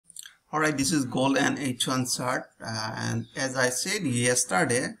Alright, this is gold and H1 chart, and as I said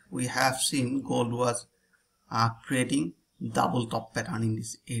yesterday, we have seen gold was creating double top pattern in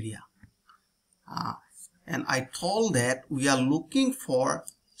this area, and I told that we are looking for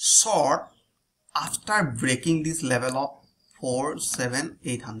short after breaking this level of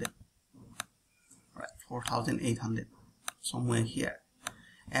 4,800, right, 4,800 somewhere here,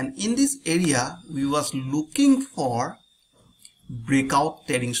 and in this area we was looking for breakout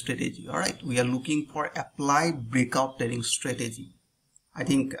trading strategy. All right, we are looking for apply breakout trading strategy. I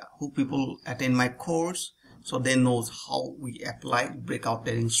think who people attend my course, so they knows how we apply breakout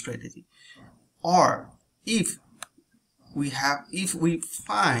trading strategy. Or if we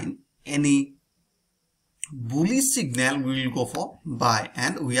find any bullish signal, we will go for buy,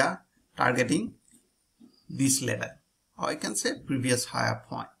 and we are targeting this level, or I can say previous higher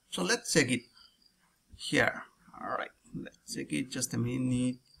point. So let's check it here. All right, let's check it, just a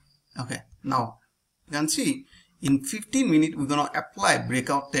minute. Okay, now you can see in 15 minutes we're gonna apply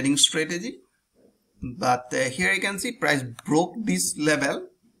breakout trading strategy, but here you can see price broke this level,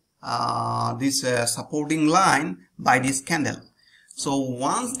 this supporting line by this candle. So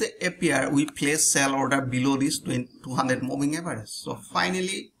once they appear, we place sell order below this 200 moving average. So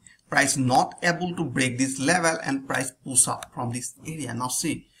finally price not able to break this level and price push up from this area. Now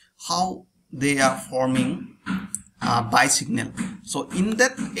see how they are forming buy signal. So in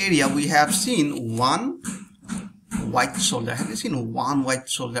that area we have seen one white shoulder. Have you seen one white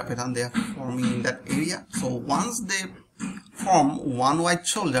shoulder pattern they are forming in that area? So once they form one white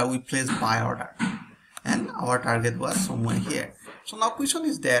shoulder, we place buy order, and our target was somewhere here. So now question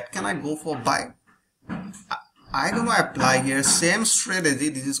is that, can I go for buy? I'm gonna apply here same strategy.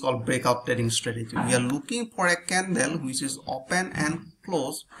 This is called breakout trading strategy. We are looking for a candle which is open and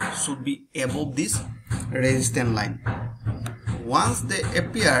close should be above this resistance line. Once they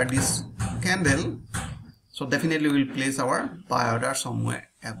appear this candle, so definitely we'll place our buy order somewhere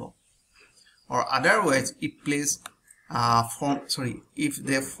above, or otherwise it place if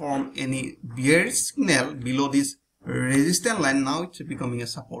they form any bearish signal below this resistance line, now it's becoming a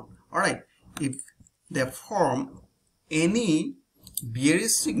support. All right, if they form any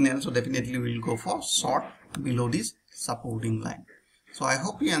bearish signal, so definitely we'll go for short below this supporting line. So I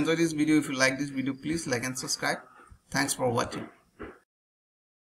hope you enjoyed this video. If you like this video, please like and subscribe. Thanks for watching.